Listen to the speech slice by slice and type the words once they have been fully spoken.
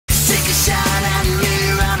shine and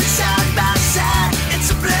you running side by side.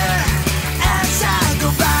 It's a blur as I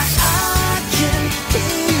go by. I can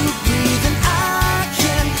hear you breathing, I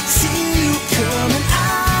can see you coming,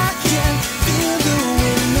 I can feel the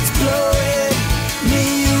wind that's blowing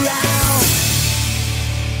me around.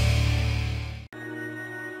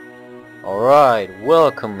 Alright,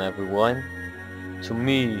 welcome everyone to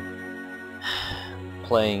me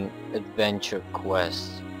playing Adventure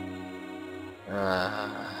Quest.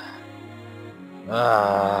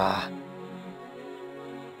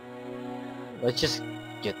 Let's just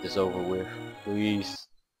get this over with, please.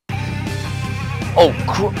 Oh,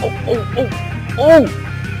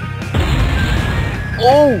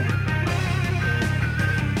 oh!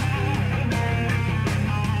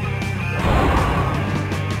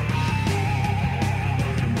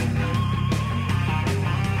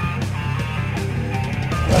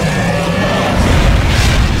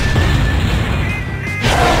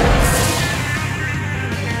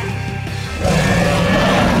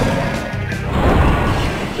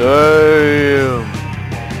 Damn!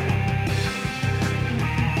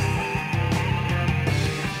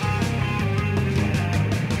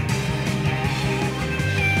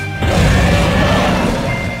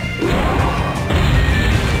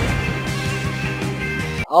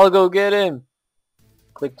 I'll go get him!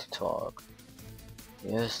 Click to talk.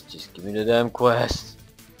 Yes, just give me the damn quest.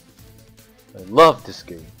 I love this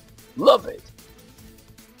game. Love it!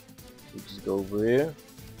 We just go over here.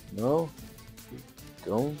 No?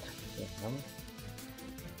 Don't.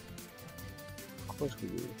 Of course we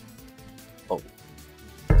do. Oh.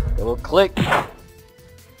 Double click.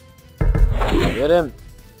 Get him.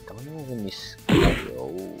 Don't even be scared.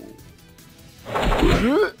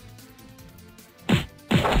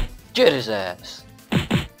 Get his ass.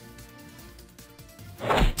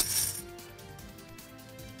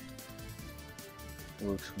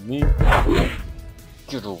 Works for me.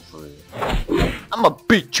 Get over here. I'ma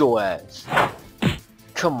beat your ass.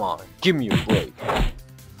 Come on, give me a break.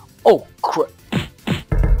 Oh crap.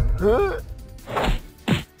 Huh?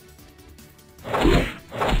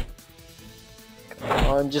 Come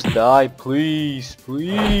on, just die, please,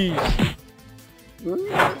 please.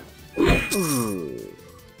 That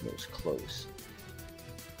was close.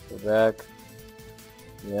 Go back.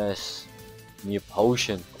 Yes. Give me a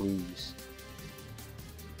potion, please.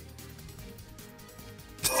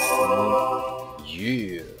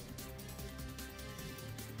 Yeah.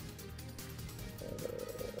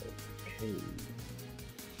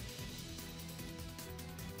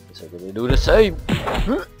 Guess I'm gonna do the same.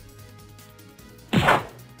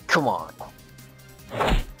 Come on.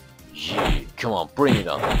 Yeah, come on, bring it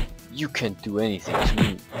on. You can't do anything to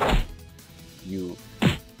me. You.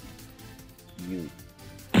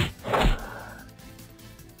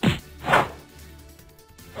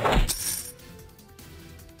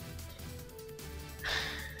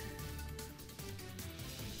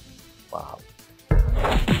 Wow.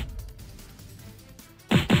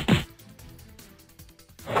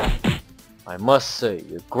 I must say,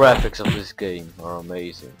 the graphics of this game are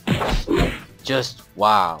amazing. Just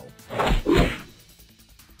wow.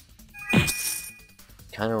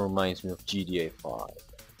 Kinda reminds me of GTA 5.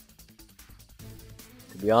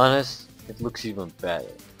 To be honest, it looks even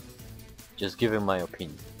better. Just giving my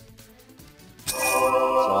opinion. That's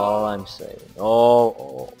all I'm saying.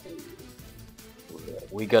 Oh.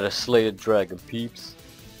 We gotta slay the dragon, peeps.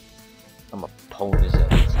 I'ma pwn his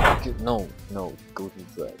ass. No, go to the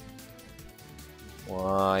dragon.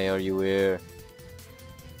 Why are you here?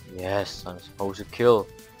 Yes, I'm supposed to kill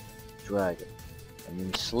the dragon. I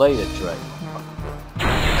mean slay the dragon.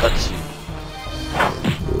 Cutscene.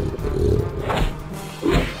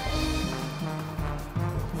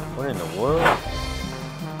 What in the world?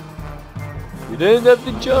 You didn't have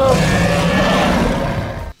to jump!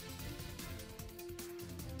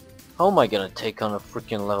 How am I gonna take on a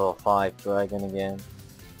freaking level 5 dragon again?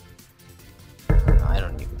 I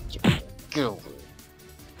don't even give a get over it.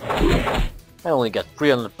 I only got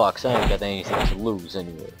 300 bucks, I ain't got anything to lose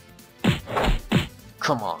anyway.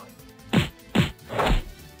 Come on.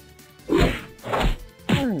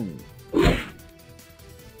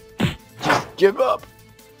 Just give up.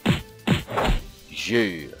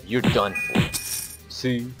 Yeah, you're done for.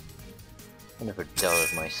 See? I never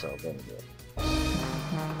doubted myself anyway.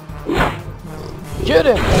 Get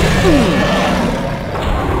him!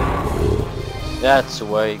 That's the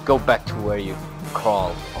way. Go back to where you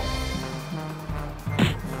crawled.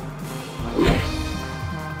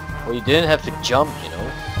 Well, you didn't have to jump, you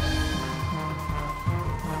know.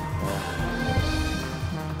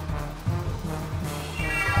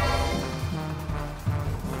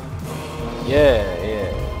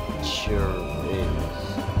 Yeah, sure.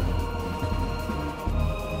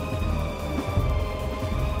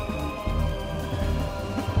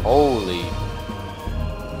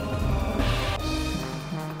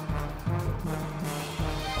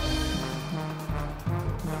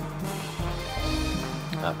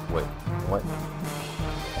 Wait, what?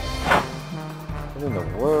 What in the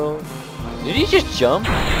world? Did he just jump?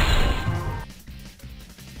 I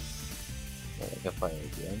can find it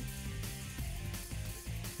again.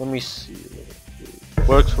 Let me see.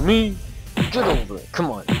 Works for me. Get over it.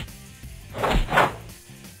 Come on.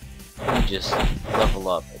 Let me just level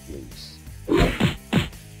up at least.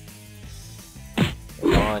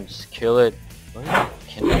 Come on, just kill it. What?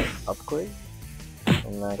 Can I upgrade?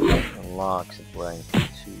 Unlocks at rank 2.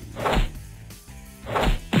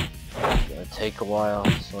 It's gonna take a while,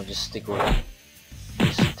 so I'll just stick with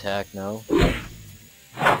this attack now.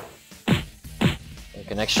 I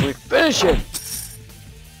can actually finish it!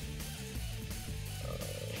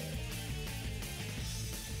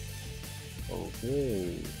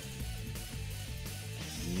 Okay.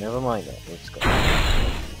 Never mind that, let's go.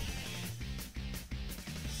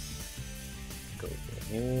 Go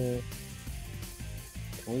here.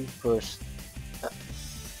 Can we first...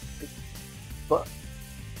 But...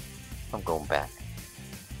 I'm going back.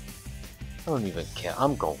 I don't even care,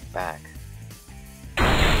 I'm going back.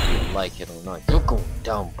 Whether you like it or not, you're going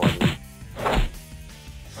down, buddy.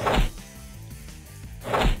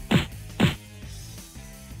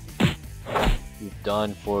 You're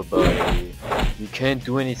done for, buddy. You can't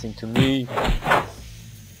do anything to me.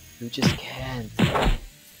 You just can't.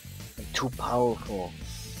 I'm too powerful.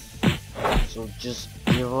 So just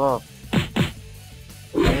give up.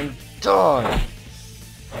 And die!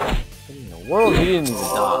 What in the world? He didn't even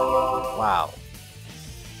die. Wow.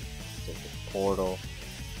 Take the portal.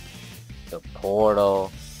 The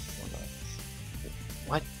portal.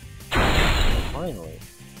 What? Finally.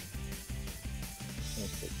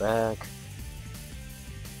 Let's get back.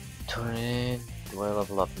 Turn in. Do I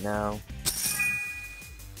level up now?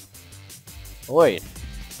 Oh, wait.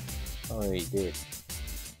 I already did.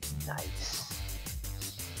 Nice.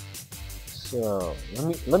 So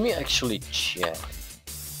let me actually check.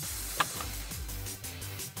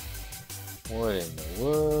 What in the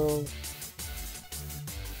world?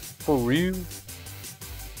 For real?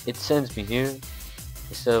 It sends me here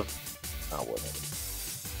instead of whatever.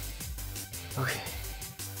 Okay.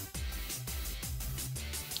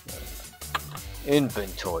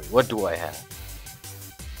 Inventory. What do I have?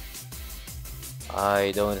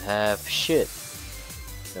 I don't have shit.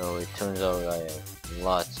 So it turns out I have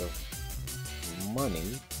lots of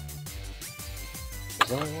money. Is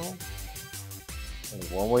that wrong? Only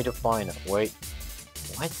one way to find out. Wait.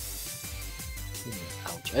 What?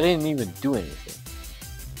 Ouch. I didn't even do anything.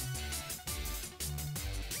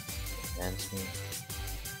 Enhancement.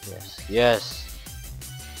 Yes. Yes.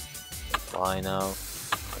 Apply now.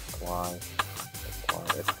 Apply.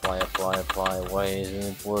 Apply. Why isn't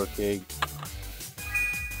it working?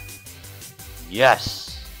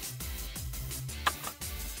 Yes!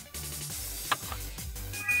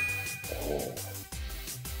 Oh.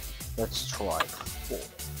 Let's try 4. I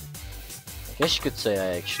guess you could say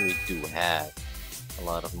I actually do have a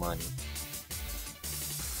lot of money.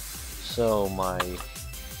 So my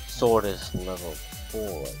sword is level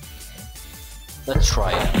 4. Let's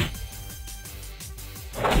try it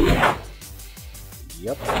out.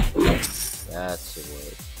 Yep, that's the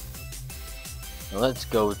word. Now let's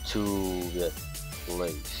go to the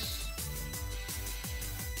place.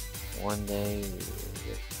 One day...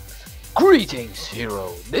 Greetings,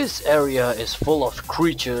 hero! This area is full of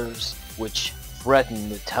creatures which threaten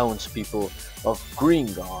the townspeople of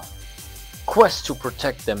Gringar. Quest to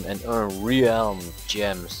protect them and earn Realm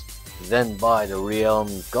gems, then buy the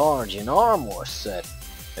Realm Guardian armor set.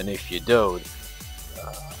 And if you don't,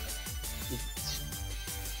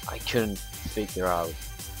 I couldn't think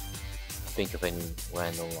of any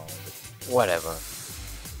random line. Whatever.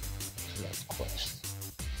 So that's quest.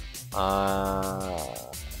 Oh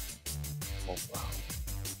wow.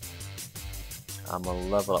 I'm a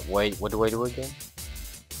level up. Wait, what do I do again?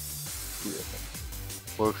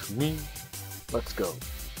 Works for me. Let's go.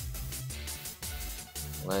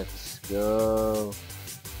 Let's go.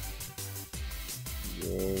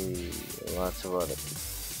 Yay. Lots of other people.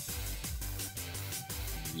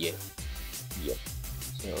 Yep. Yep.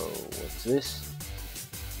 So what's this?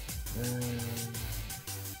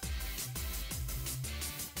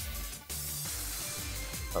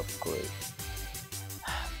 Upgrade.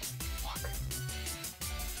 Fuck.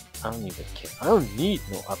 I don't even care. I don't need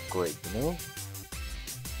no upgrade, you know?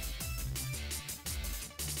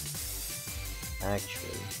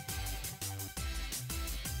 Actually.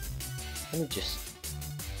 Let me just...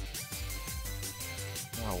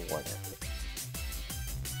 Oh, whatever.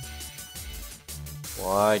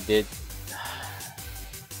 Why did...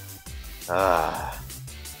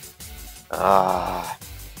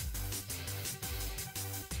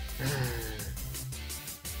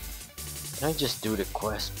 Can I just do the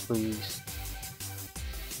quest, please?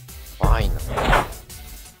 Fine.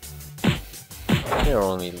 They're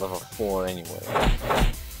only level 4 anyway.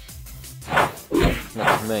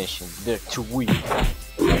 Not to mention, they're too weak.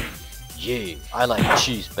 Yeah, I like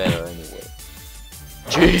cheese better anyway.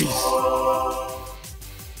 Cheese!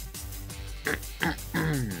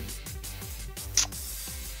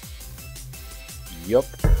 Yup.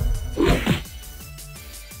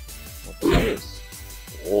 What's this?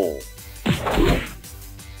 Oh.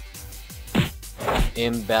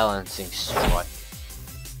 Imbalancing strike.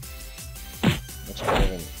 Much better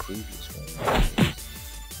than the previous one.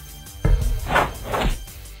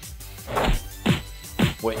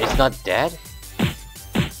 Wait, it's not dead?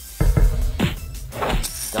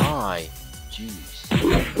 Die. Jeez.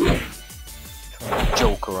 Trying to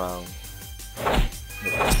joke around.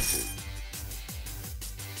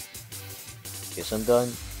 Guess I'm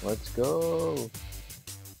done. Let's go.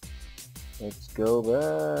 Let's go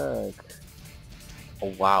back.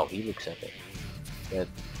 Oh wow, he looks epic.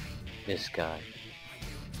 This guy.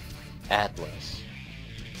 Atlas.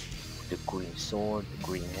 The green sword, the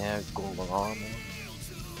green hair, golden armor.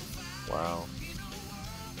 Wow.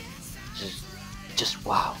 Just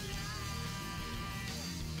wow.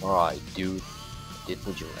 Alright, dude. I did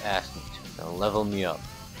what you asked me to. Now level me up.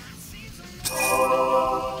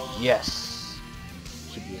 Yes!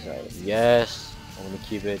 Keep this item. Yes! I'm gonna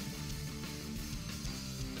keep it.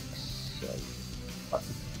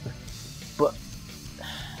 But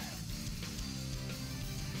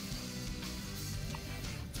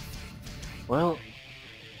well,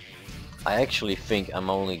 I actually think I'm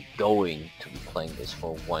only going to be playing this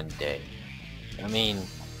for one day. I mean,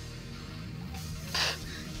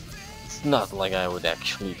 it's not like I would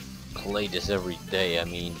actually play this every day. I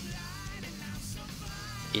mean,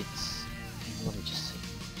 it's... Let me just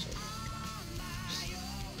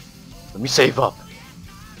let me save up.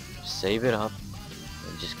 Save it up.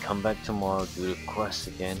 And just come back tomorrow, do the quest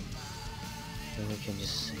again. And we can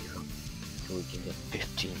just save up. So we can get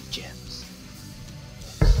 15 gems.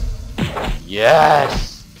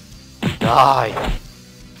 Yes! Die!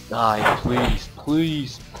 Die, please,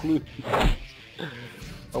 please, please.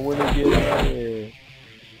 I wanna get out of here.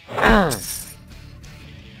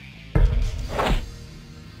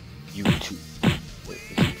 You too. Wait,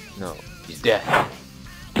 is he? No, he's dead.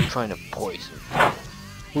 I'm trying to poison.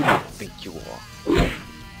 Who do you think you are?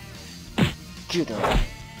 Get out.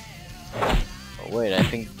 Oh wait, I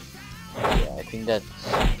think... Yeah, I think that's...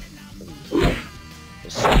 a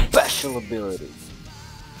special ability.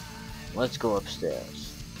 Let's go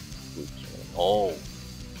upstairs. Oh.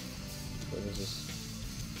 What is this?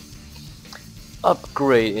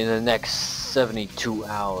 Upgrade in the next 72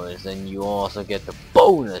 hours, and you also get the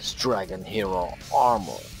bonus Dragon Hero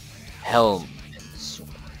armor, helm, and sword.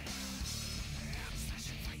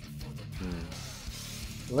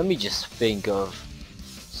 Let me just think of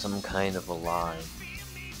some kind of a line.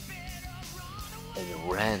 A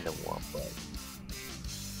random one, but...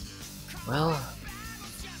 Well,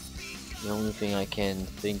 the only thing I can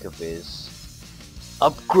think of is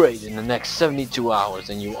upgrade in the next 72 hours,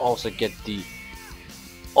 and you also get the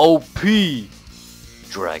OP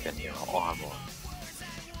Dragon Hero armor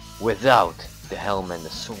without the helm and the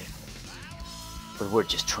sword. But we're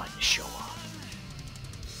just trying to show off.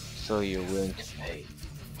 So you're willing to pay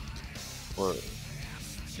for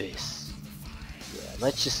this? Yeah,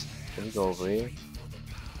 let me go over here.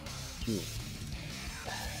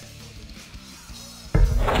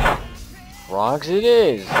 Frogs it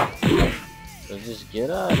is! So just get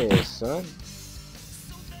out of here, son.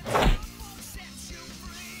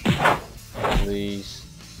 Please.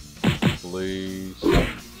 Please.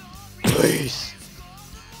 Please!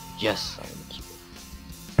 Yes, I'm gonna keep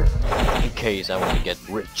it. In case I want to get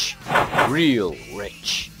rich. Real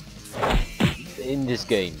rich. In this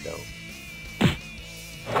game, though.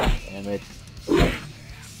 Damn it.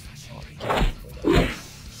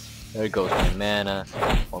 There goes my mana.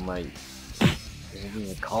 Or my... Is it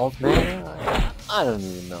even called mana? I don't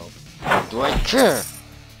even know. Do I care?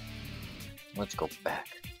 Let's go back.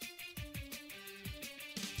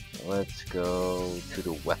 Let's go to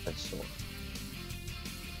the weapon store.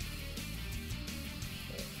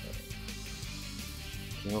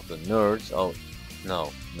 King of the nerds. Oh,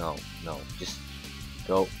 no, no, no. Just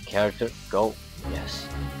go. Character, go. Yes.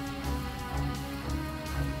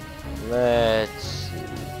 Let's see.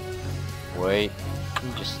 Wait.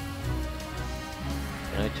 Can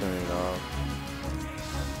I turn it off?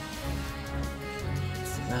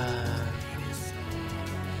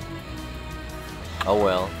 Oh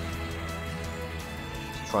well.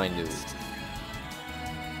 Trying to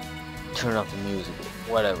turn off the music.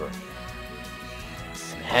 Whatever.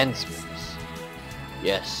 enhancements.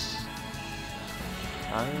 Yes.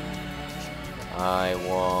 I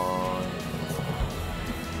want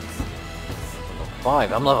level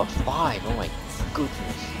 5. I'm level 5. Oh my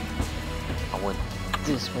goodness. I want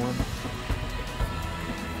this one.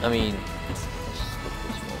 I mean, let's just put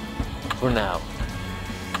this one for now.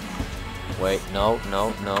 Wait, no,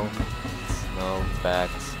 back.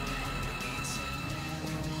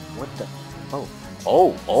 What the?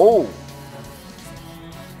 Oh.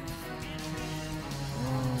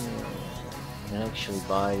 Can I actually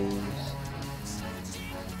buy these?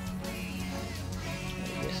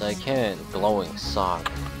 Yes, I can. Glowing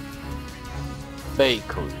sock.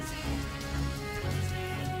 Bakery.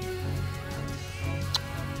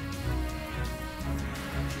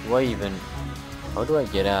 How do I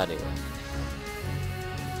get out of here?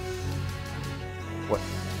 What?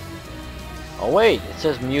 Oh wait, it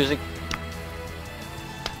says music.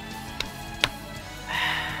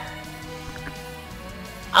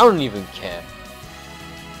 I don't even care.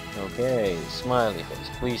 Okay, smiley face,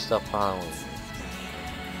 please stop following me.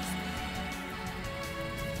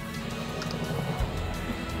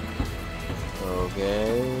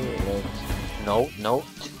 Okay, let's... No.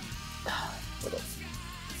 Whatever.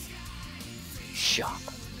 Shop.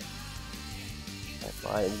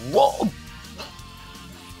 Whoa!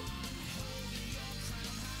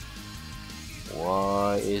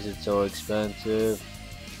 Why is it so expensive?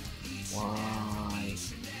 Why?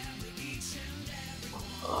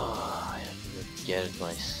 I have to get it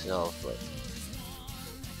myself, but...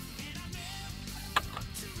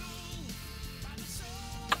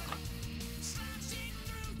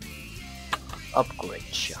 Upgrade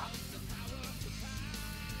shop.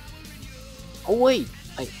 Oh wait!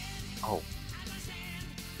 Oh.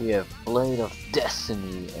 We have Blade of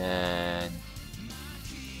Destiny and...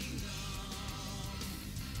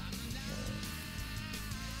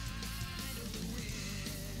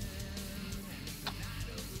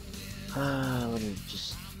 let me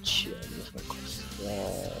just check this one.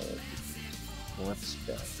 What's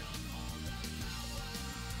that?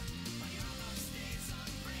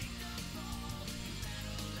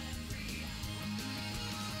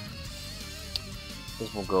 This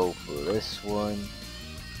will go for this one.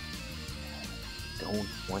 Don't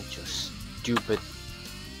want your stupid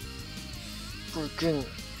freaking...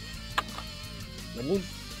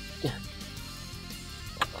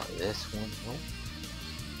 this one, no?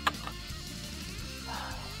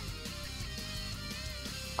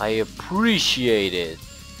 I appreciate it.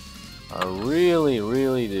 I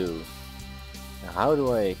really do. Now how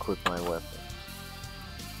do I equip my weapon?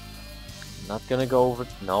 I'm not gonna go over...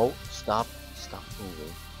 No, stop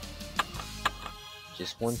moving.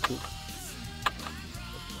 Just want to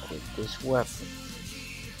equip this weapon.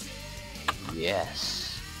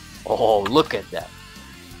 Yes. Oh, look at that.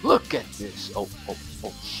 Look at this. Oh,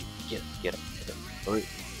 shit. Get up. Hurry.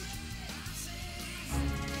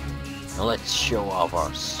 Now let's show off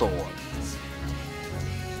our sword.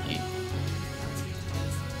 Yeah.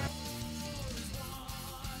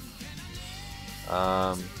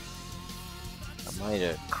 Am I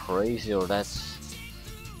either crazy or this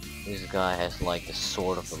guy has like the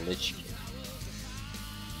sword of the Lich King.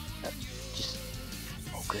 Just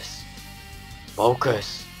focus.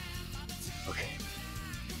 Okay.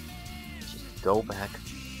 Just go back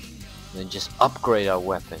and then just upgrade our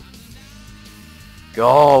weapon.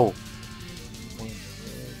 Go.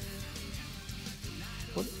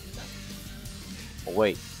 What? Oh,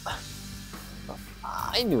 wait.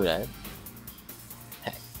 I knew that.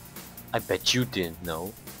 Heck, I bet you didn't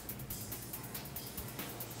know.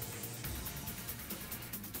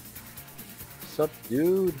 What's up,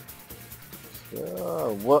 dude?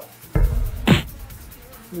 What?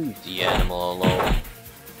 Leave the animal alone.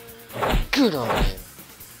 Good on him.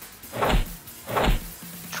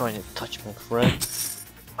 Trying to touch my friend.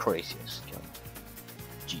 Craziest jump.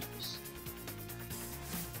 Jeez.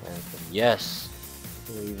 And yes,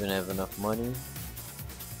 we even have enough money.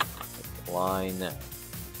 Apply now.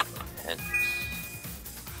 Hence.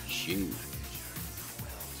 Shoot.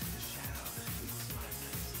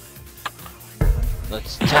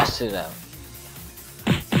 Let's test it out.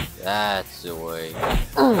 That's the way.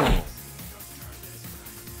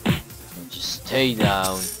 Just stay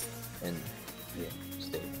down and yeah,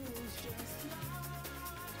 stay.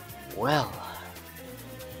 Well,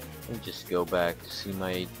 let me just go back to see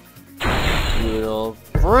my good old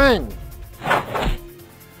friend. I'm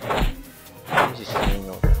just staying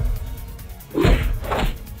over.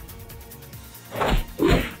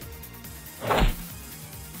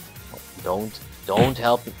 Don't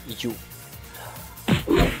help you.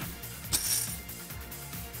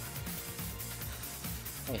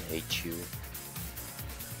 I hate you.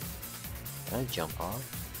 Can I jump off?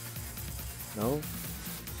 No?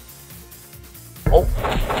 Oh!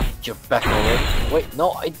 You're back already? Wait,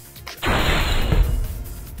 no, I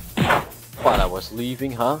thought I was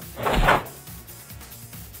leaving, huh?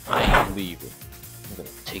 I ain't leaving. I'm gonna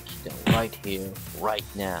take you down right here, right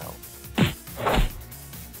now.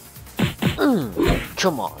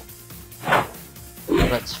 Come on.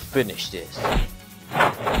 Let's finish this.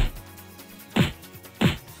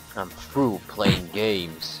 I'm through playing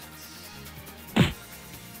games.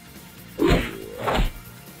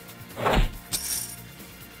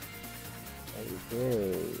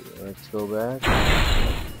 Okay, let's go back.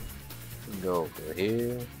 Go over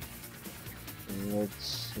here. And let's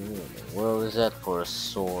see, what the world is that for a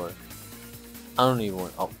sword? I don't even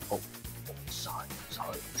want. Oh,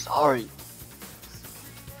 sorry.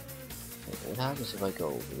 What happens if I go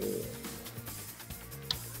over there?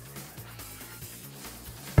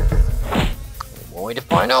 One way to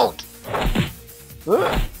find out.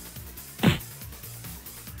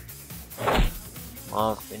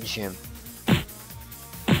 I'll finish him.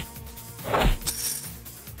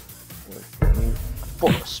 For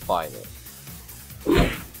a spider.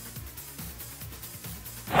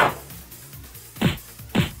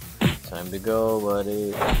 Time to go,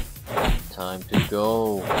 buddy. Time to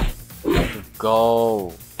go.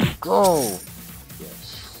 Go.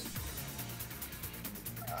 Yes.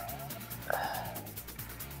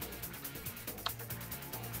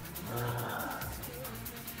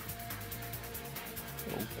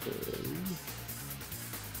 Okay.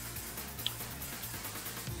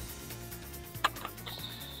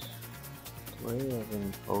 Do I have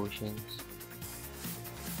any potions?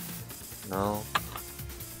 No.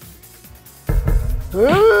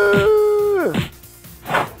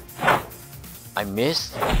 I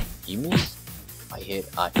missed? You missed? I hit.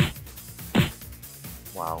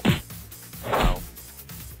 Wow.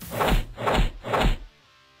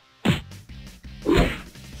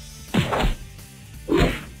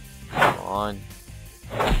 Come on.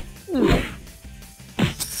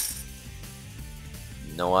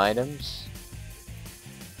 No items?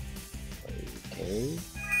 Okay.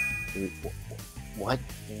 What?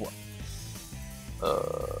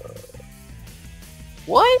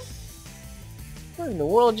 What? What in the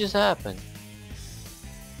world just happened?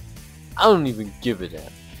 I don't even give a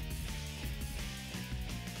damn.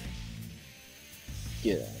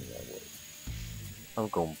 Get out of that way. I'm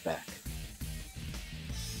going back.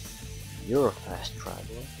 You're a fast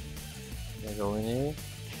traveler. Can I go in here?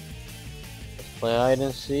 Let's play hide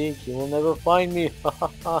and seek. You will never find me.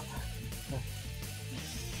 Yeah.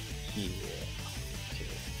 Okay.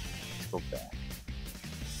 Let's go back.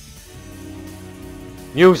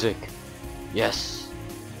 Music. Yes.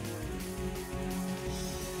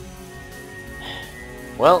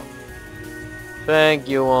 Well, thank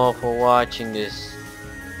you all for watching this.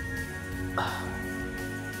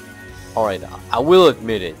 Alright, I will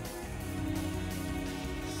admit it.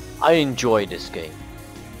 I enjoy this game.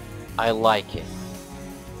 I like it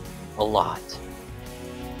a lot.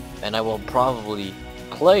 And I will probably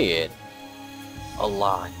play it a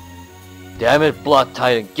lot. Damn it, Blood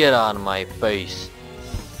Titan, get out of my face.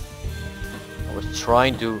 I was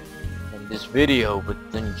trying to end this video, but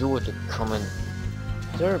then you were to come in.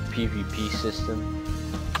 Is there a PvP system?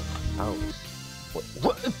 How is...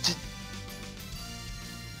 What?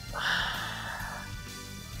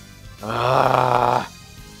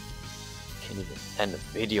 Can't even end the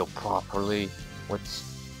video properly. What's...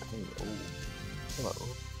 Oh, hello.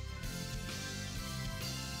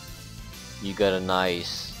 You got a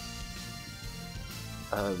nice...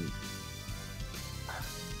 I don't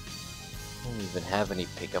even have any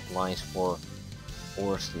pickup lines for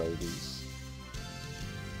horse ladies.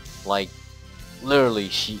 Like, literally,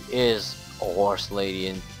 she is a horse lady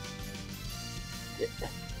and...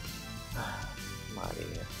 I'm out of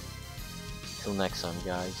here. Till next time,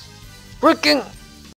 guys. Freaking...